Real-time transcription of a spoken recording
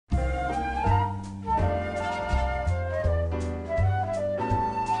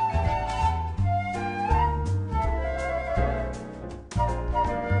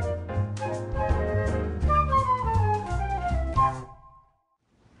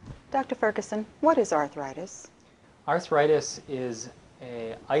Dr. Ferguson, what is arthritis? Arthritis is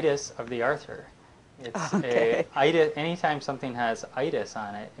a itis of the arthur. It's Okay. anytime something has itis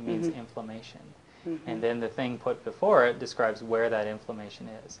on it, it means inflammation. Mm-hmm. And then the thing put before it describes where that inflammation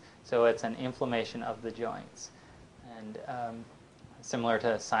is. So it's an inflammation of the joints. And similar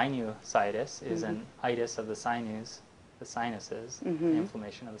to sinusitis is an itis of the sinuses,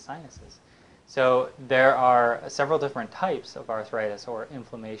 inflammation of the sinuses. So there are several different types of arthritis or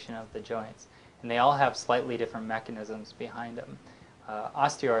inflammation of the joints, and they all have slightly different mechanisms behind them.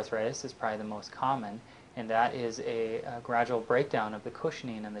 Osteoarthritis is probably the most common, and that is a gradual breakdown of the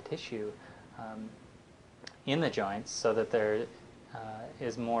cushioning and the tissue in the joints so that there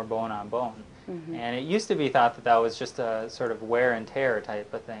is more bone on bone. And it used to be thought that that was just a sort of wear and tear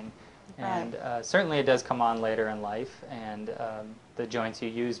type of thing. And certainly it does come on later in life, and the joints you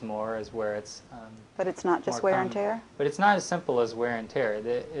use more is where it's But it's not just wear and tear? But it's not as simple as wear and tear.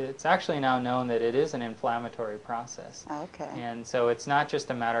 It's actually now known that it is an inflammatory process. Okay. And so it's not just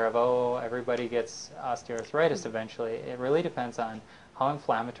a matter of, oh, everybody gets osteoarthritis eventually. It really depends on how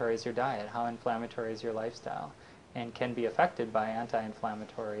inflammatory is your diet, how inflammatory is your lifestyle, and can be affected by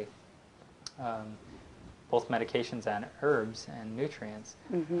anti-inflammatory both medications and herbs and nutrients.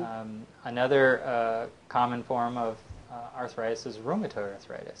 Another common form of arthritis is rheumatoid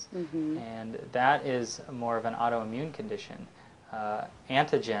arthritis, and that is more of an autoimmune condition.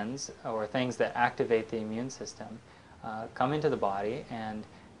 Antigens, or things that activate the immune system, come into the body, and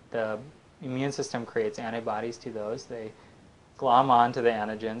the immune system creates antibodies to those. They glom onto the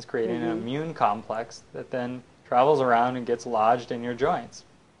antigens, creating an immune complex that then travels around and gets lodged in your joints.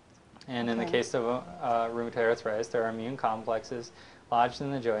 And in the case of rheumatoid arthritis, there are immune complexes lodged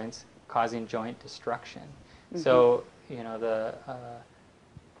in the joints, causing joint destruction. So, you know, the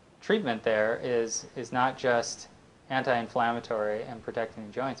treatment there is not just anti-inflammatory and protecting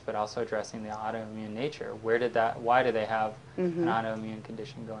the joints, but also addressing the autoimmune nature. Why do they have an autoimmune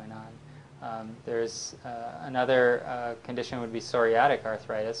condition going on? There's another condition would be psoriatic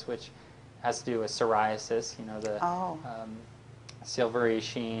arthritis, which has to do with psoriasis, you know, the silvery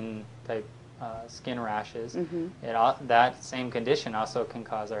sheen type skin rashes. That same condition also can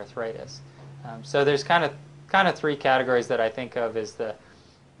cause arthritis. So there's kind of three categories that I think of as the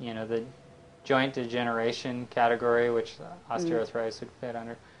joint degeneration category, which osteoarthritis would fit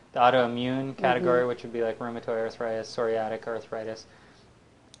under, the autoimmune category, which would be like rheumatoid arthritis, psoriatic arthritis,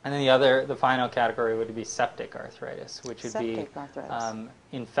 and then the final category would be septic arthritis, which would be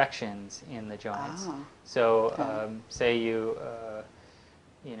infections in the joints. So say you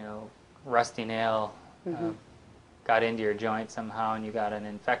rusty nail got into your joint somehow, and you got an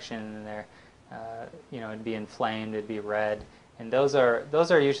infection in there. It'd be inflamed, it'd be red, and those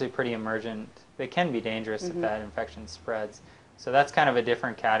are usually pretty emergent. They can be dangerous if that infection spreads. So that's kind of a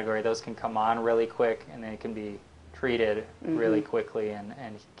different category. Those can come on really quick, and they can be treated really quickly and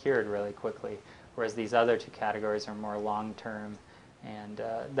cured really quickly, whereas these other two categories are more long-term, and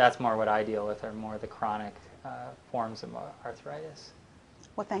that's more what I deal with, are more the chronic forms of arthritis.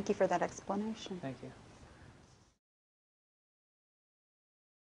 Well, thank you for that explanation. Thank you.